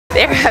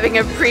They're having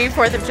a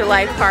pre-4th of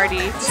July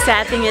party.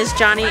 Sad thing is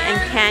Johnny and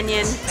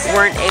Canyon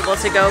weren't able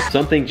to go.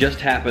 Something just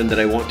happened that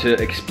I want to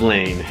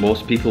explain.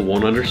 Most people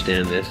won't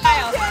understand this. Don't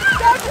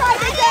try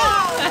this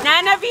out!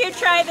 None of you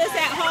try this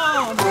at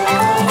home.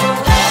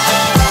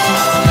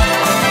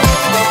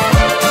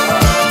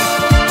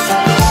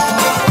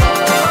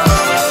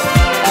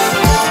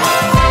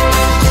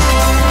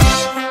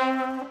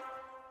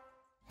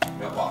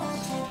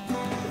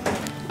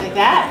 Like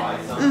that?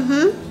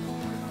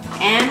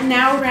 Mm-hmm. And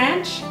now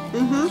ranch?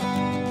 Mm-hmm.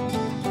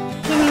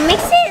 Can you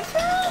mix it for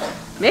me?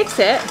 Mix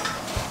it?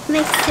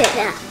 Mix it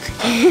up.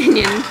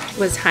 Canyon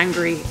was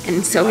hungry,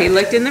 and so he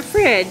looked in the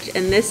fridge,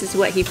 and this is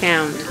what he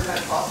found.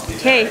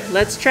 Okay,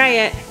 let's try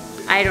it.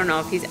 I don't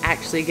know if he's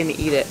actually gonna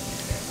eat it.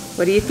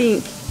 What do you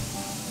think?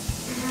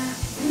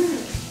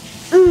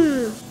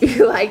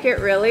 You like it,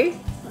 really?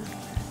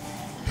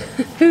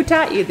 Who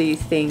taught you these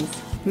things?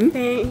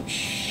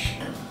 French.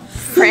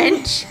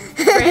 French?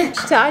 French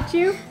taught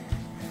you?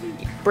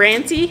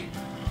 Brancy?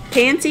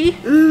 Pansy?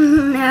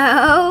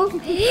 No.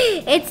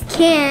 It's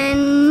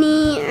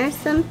canny or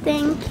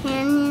something.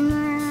 Canyon.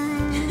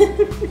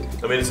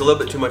 I mean, it's a little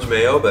bit too much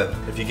mayo, but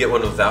if you get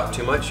one without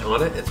too much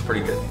on it, it's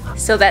pretty good.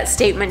 So that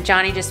statement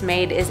Johnny just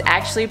made is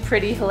actually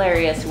pretty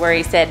hilarious, where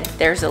he said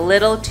there's a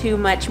little too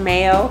much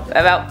mayo.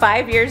 About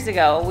 5 years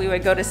ago, we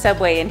would go to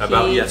Subway and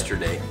About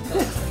yesterday.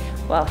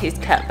 Well, he's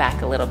cut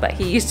back a little, but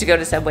he used to go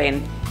to Subway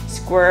and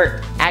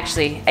squirt.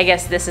 Actually, I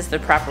guess this is the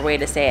proper way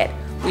to say it.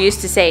 We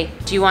used to say,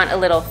 do you want a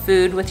little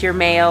food with your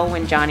mayo,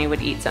 when Johnny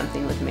would eat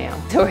something with mayo.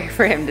 So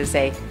for him to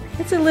say,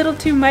 it's a little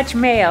too much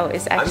mayo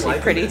is actually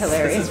pretty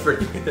hilarious. This is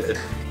pretty good.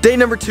 Day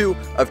number 2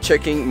 of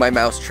checking my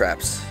mouse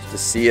traps to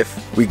see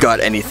if we got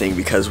anything,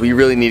 because we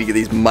really need to get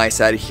these mice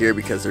out of here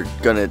because they're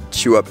gonna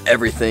chew up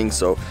everything.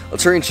 So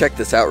let's hurry and check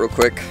this out real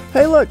quick.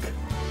 Hey look,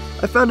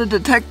 I found a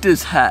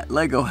detective's hat,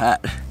 Lego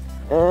hat.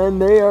 And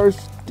they are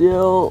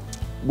still,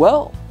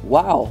 well,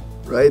 wow.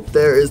 Right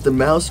there is the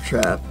mouse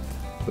trap.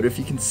 But if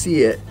you can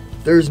see it,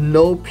 there's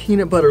no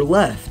peanut butter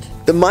left.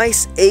 The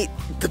mice ate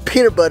the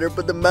peanut butter,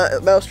 but the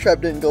mouse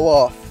trap didn't go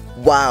off.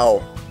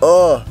 Wow.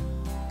 Ugh.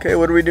 Okay,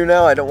 what do we do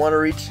now? I don't want to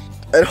reach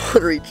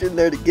in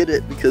there to get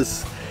it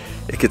because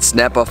it could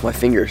snap off my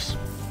fingers.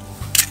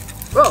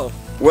 Oh.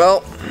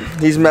 Well,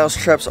 these mouse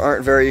traps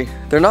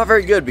they're not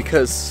very good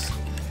because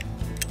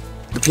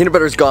the peanut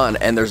butter's gone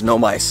and there's no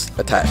mice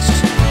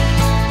attached.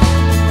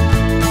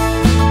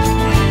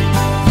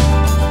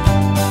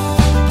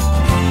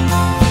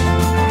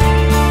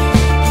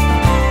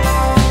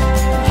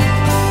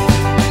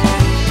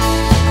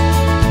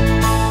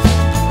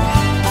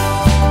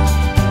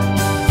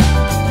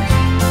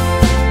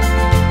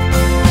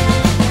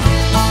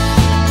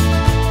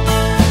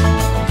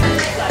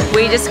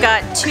 We just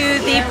got to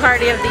the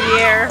party of the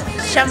year,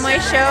 Shumway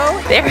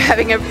Show. They're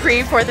having a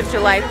pre-4th of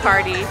July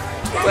party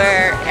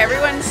where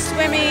everyone's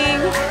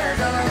swimming,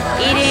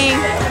 eating,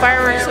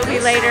 fireworks will be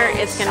later.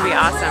 It's gonna be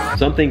awesome.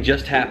 Something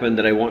just happened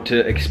that I want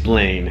to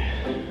explain,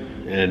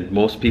 and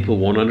most people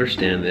won't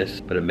understand this,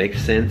 but it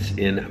makes sense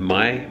in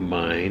my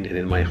mind and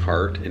in my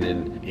heart and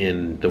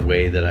in the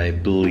way that I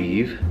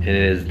believe, and it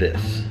is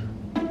this.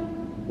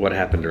 What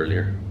happened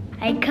earlier?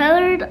 I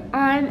colored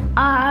on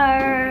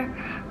our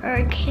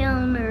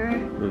counter.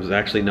 It was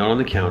actually not on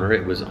the counter,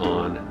 it was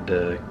on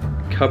the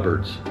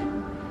cupboards.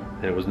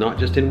 And it was not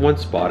just in one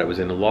spot, it was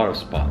in a lot of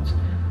spots.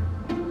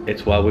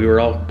 It's while we were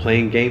all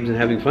playing games and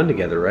having fun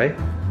together, right?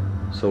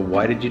 So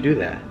why did you do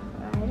that?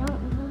 I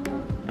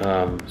don't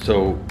know.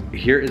 So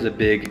here is a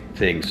big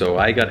thing. So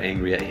I got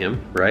angry at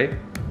him, right?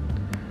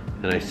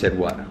 And I said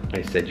what?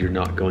 I said, you're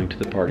not going to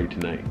the party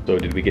tonight. So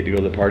did we get to go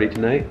to the party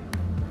tonight?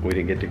 We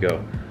didn't get to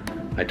go.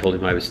 I told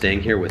him I was staying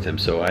here with him,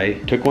 so I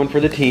took one for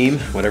the team,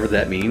 whatever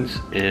that means,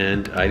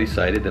 and I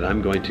decided that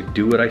I'm going to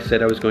do what I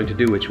said I was going to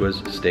do, which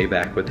was stay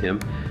back with him,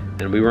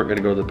 and we weren't going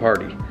to go to the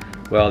party.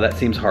 Well, that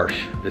seems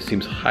harsh. This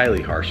seems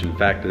highly harsh. In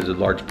fact, there's a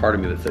large part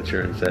of me that sits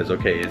here and says,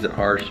 okay, is it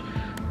harsh?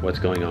 What's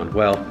going on?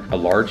 Well, a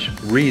large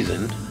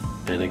reason,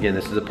 and again,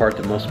 this is the part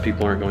that most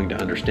people aren't going to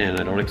understand.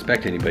 I don't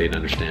expect anybody to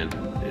understand.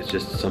 It's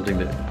just something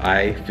that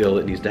I feel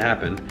that needs to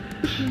happen.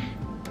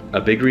 A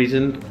big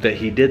reason that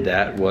he did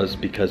that was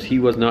because he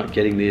was not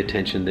getting the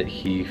attention that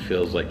he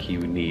feels like he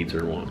needs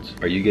or wants.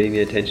 Are you getting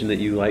the attention that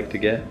you like to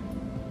get?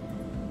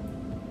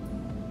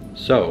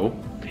 So,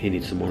 he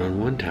needs some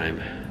one-on-one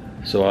time.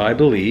 So I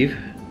believe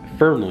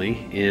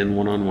firmly in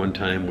one-on-one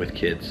time with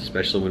kids,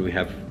 especially when we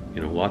have,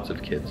 you know, lots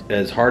of kids.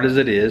 As hard as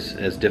it is,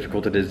 as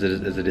difficult as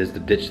it is to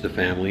ditch the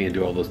family and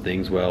do all those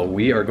things, well,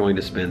 we are going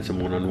to spend some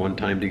one-on-one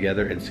time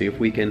together and see if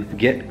we can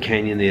get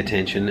Canyon the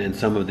attention and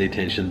some of the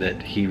attention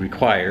that he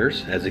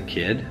requires as a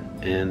kid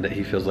and that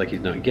he feels like he's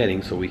not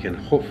getting, so we can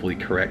hopefully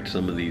correct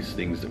some of these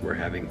things that we're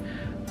having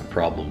a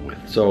problem with.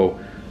 So,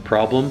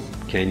 problem,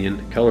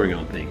 Canyon coloring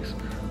on things.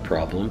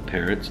 Problem,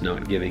 parents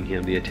not giving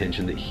him the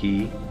attention that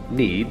he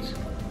needs,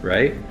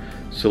 right?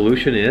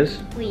 Solution is?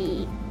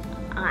 We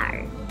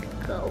are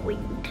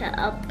going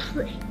to a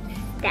place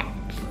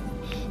that's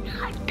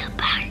not the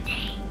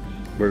party.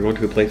 We're going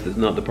to a place that's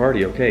not the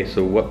party. Okay,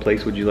 so what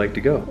place would you like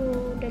to go?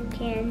 Oh, the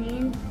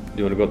canyon.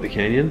 You want to go up the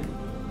canyon?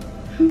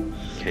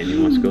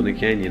 Canyon wants to go in the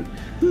canyon.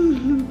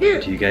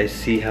 Do you guys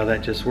see how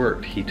that just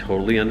worked? He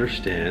totally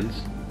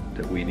understands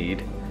that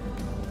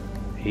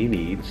he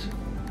needs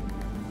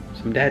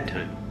some dad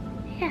time.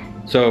 Yeah.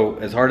 So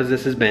as hard as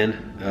this has been,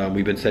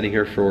 we've been sitting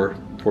here for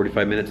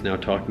 45 minutes now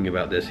talking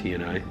about this, he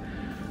and I.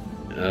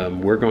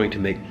 We're going to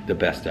make the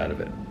best out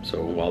of it.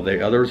 So while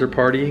the others are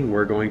partying,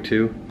 we're going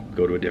to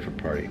go to a different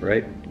party,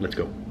 right? Let's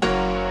go.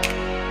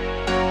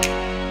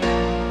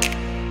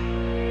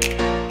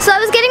 So I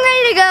was getting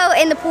ready to go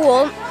in the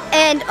pool,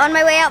 and on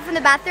my way out from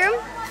the bathroom,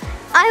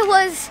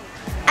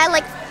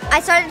 I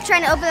started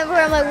trying to open the door.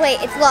 I'm like,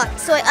 wait, it's locked.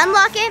 So I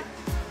unlock it,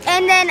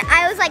 and then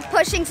I was like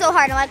pushing so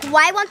hard. I'm like,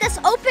 why won't this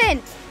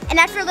open? And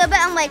after a little bit,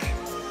 I'm like,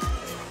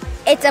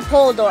 it's a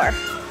pole door.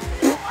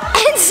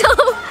 And so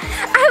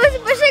I was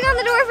pushing on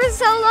the door for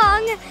so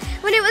long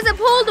when it was a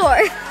pole door.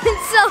 And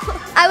so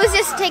I was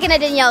just taking a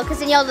Danielle, because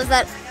Danielle does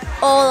that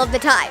all of the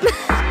time.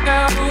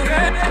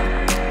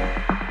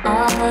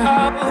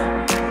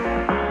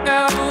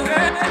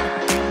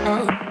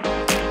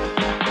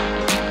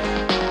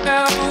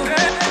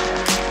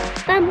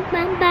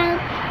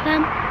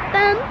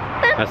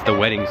 That's the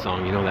wedding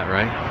song, you know that,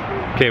 right?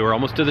 Okay, we're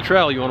almost to the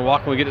trail. You want to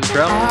walk when we get to the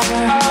trail?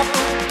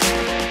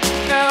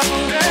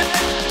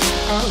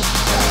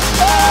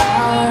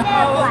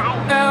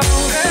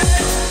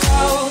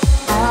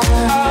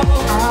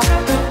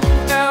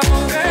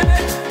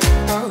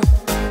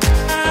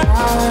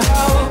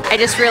 I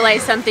just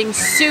realized something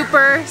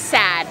super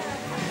sad.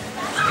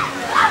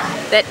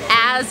 That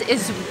Az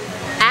is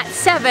at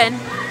 7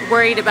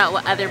 worried about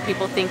what other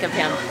people think of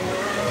him.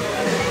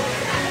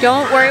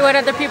 Don't worry what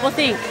other people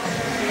think.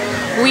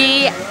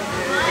 We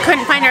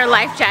couldn't find our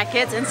life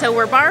jackets, and so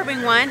we're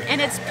borrowing one,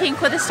 and it's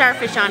pink with a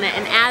starfish on it,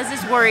 and Az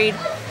is worried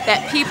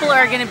that people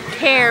are gonna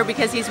care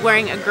because he's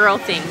wearing a girl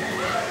thing.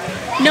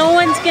 No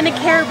one's gonna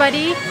care,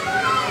 buddy.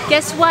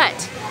 Guess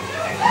what?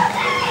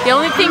 The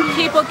only thing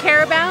people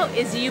care about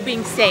is you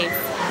being safe.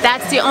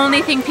 That's the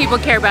only thing people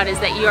care about, is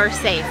that you're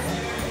safe.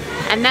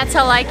 And that's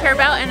all I care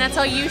about, and that's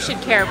all you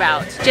should care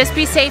about. Just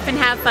be safe and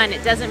have fun.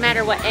 It doesn't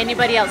matter what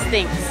anybody else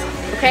thinks,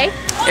 okay?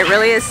 It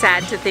really is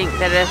sad to think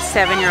that a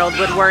 7-year-old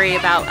would worry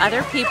about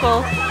other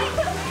people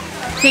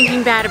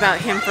thinking bad about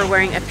him for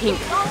wearing a pink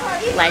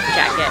life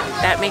jacket.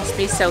 That makes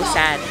me so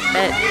sad.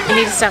 But we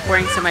need to stop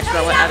worrying so much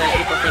about what other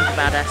people think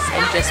about us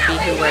and just be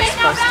who we're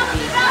supposed to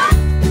be.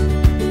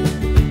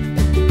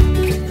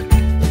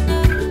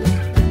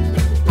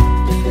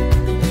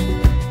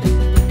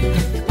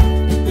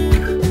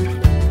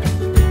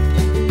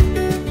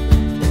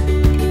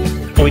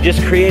 We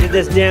just created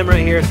this dam right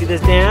here. See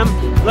this dam?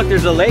 Look,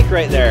 there's a lake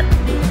right there.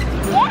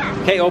 Yeah.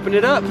 Okay, open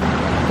it up.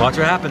 Watch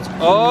what happens.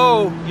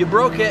 Oh, you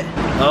broke it.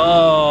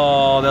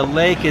 Oh, the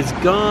lake is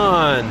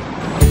gone.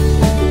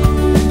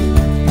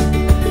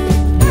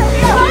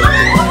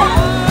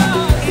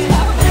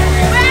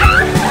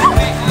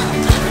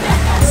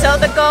 So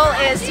the goal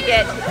is to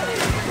get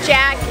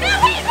Jack,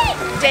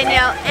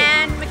 Danielle,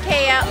 and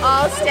Micaiah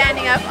all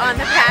standing up on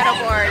the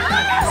paddleboard.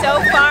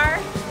 So far,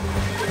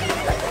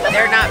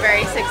 they're not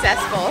very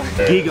successful.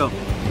 Gigo,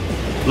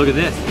 look at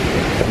this.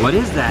 What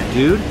is that,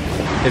 dude?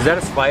 Is that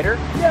a spider?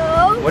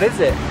 No. What is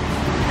it?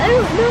 I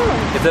don't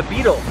know. It's a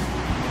beetle.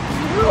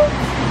 No.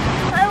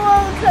 I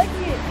won't touch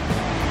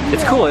it.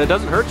 It's cool, it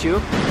doesn't hurt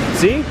you.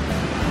 See?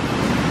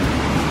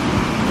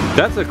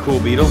 That's a cool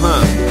beetle,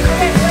 huh?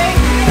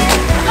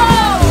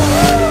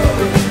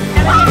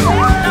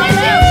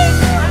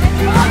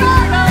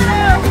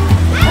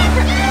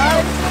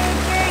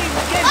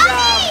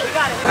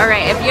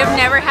 Alright, if you've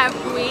never had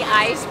gooey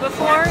ice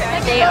before,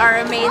 they are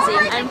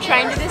amazing. I'm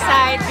trying to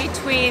decide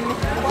between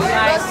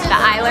the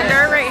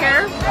Islander right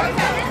here.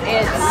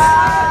 It's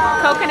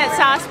coconut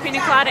sauce,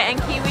 pina colada,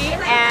 and kiwi,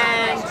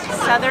 and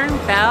Southern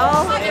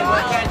Belle.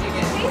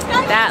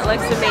 That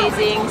looks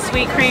amazing.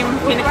 Sweet cream,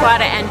 pina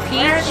colada, and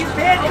peach.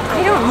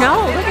 I don't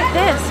know, look at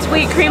this.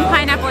 Sweet cream,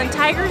 pineapple, and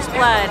tiger's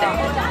blood.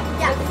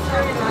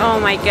 Oh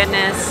my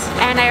goodness.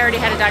 And I already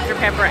had a Dr.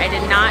 Pepper. I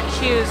did not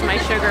choose my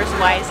sugars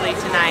wisely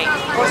tonight.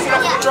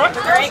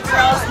 Alright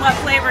girls, what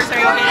flavors are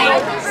you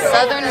getting?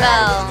 Southern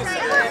Belle.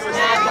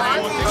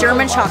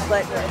 German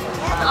chocolate.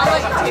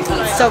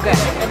 So good.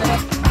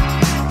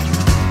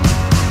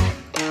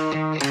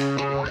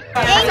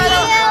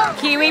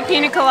 Kiwi,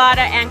 pina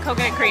colada, and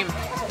coconut cream.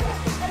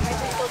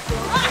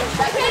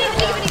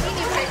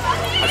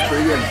 That's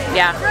pretty good.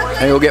 Yeah.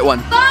 Hey, we'll get one.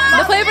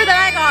 The flavor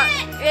that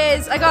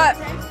I got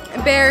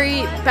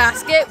berry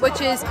basket,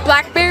 which is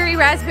blackberry,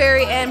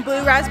 raspberry, and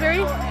blue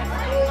raspberry.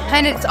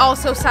 And it's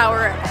also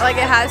sour. Like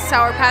it has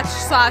Sour Patch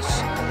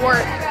 /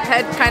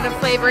 Warhead kind of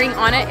flavoring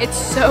on it. It's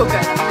so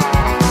good.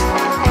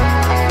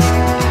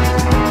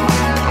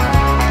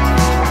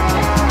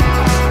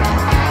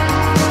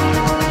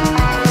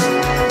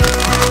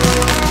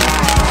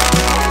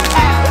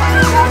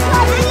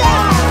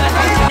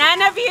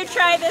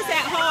 Try this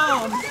at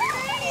home.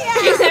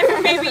 Except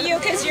for maybe you,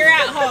 because you're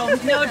at home.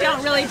 No,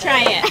 don't really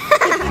try it.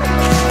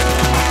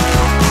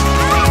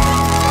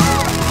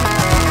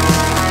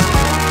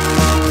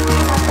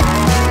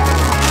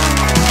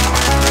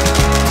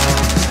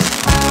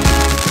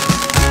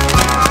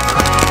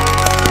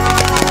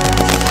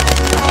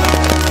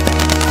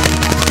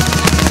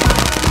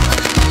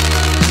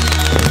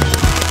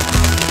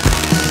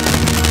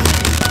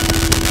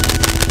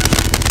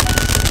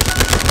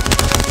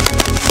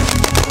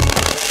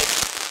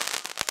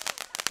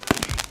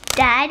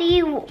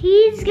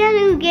 he's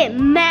gonna get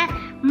mustard,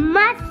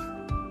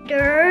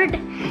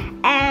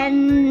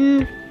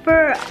 and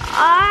for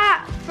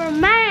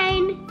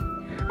mine,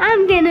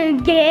 I'm gonna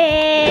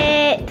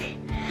get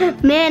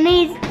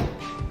mayonnaise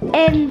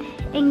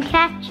and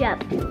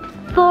ketchup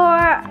for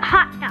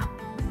hot dog.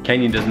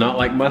 Kenyon does not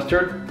like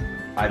mustard.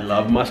 I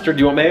love mustard.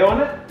 Do you want mayo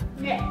on it?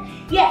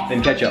 Yes.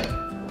 And ketchup.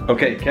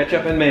 Okay,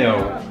 ketchup and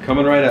mayo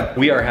coming right up.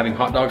 We are having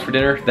hot dogs for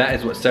dinner. That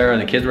is what Sarah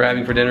and the kids were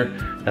having for dinner.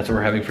 That's what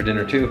we're having for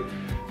dinner too.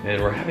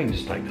 And we're having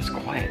just like this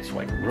quiet. It's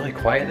like really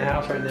quiet in the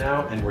house right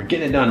now, and we're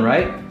getting it done,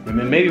 right? And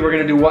then maybe we're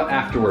gonna do what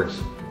afterwards?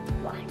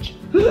 Watch.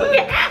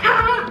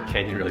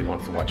 Kenyon really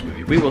wants to watch a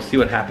movie. We will see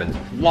what happens.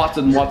 Lots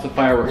and lots of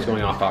fireworks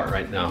going off out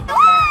right now.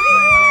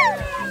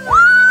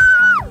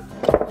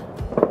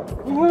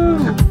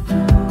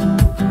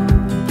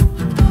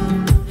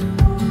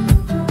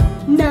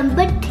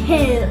 Number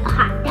 2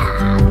 hot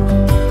dog.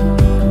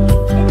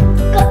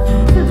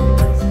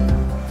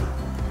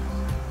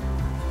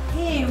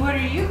 Hey, what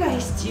are you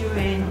guys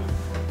doing?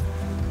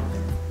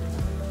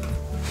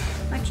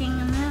 Watching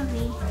a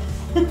movie.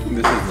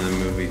 This isn't a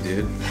movie,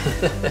 dude.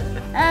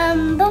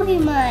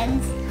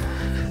 Pokemons.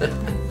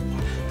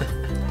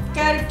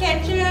 Gotta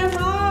catch them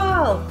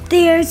all.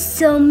 They are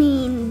so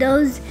mean.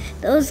 Those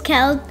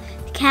caterpillar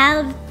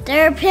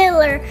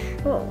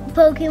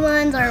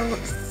Pokemons are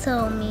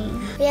so mean.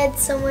 We had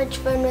so much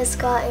fun with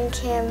Scott and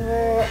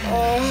Camber,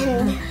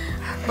 and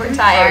We're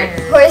tired.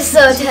 we're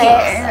so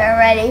tired. We're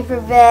ready for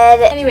bed.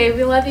 Anyway,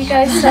 we love you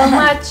guys so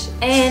much,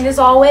 and as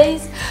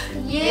always,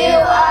 You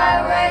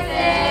are worth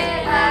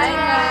it.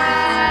 Bye.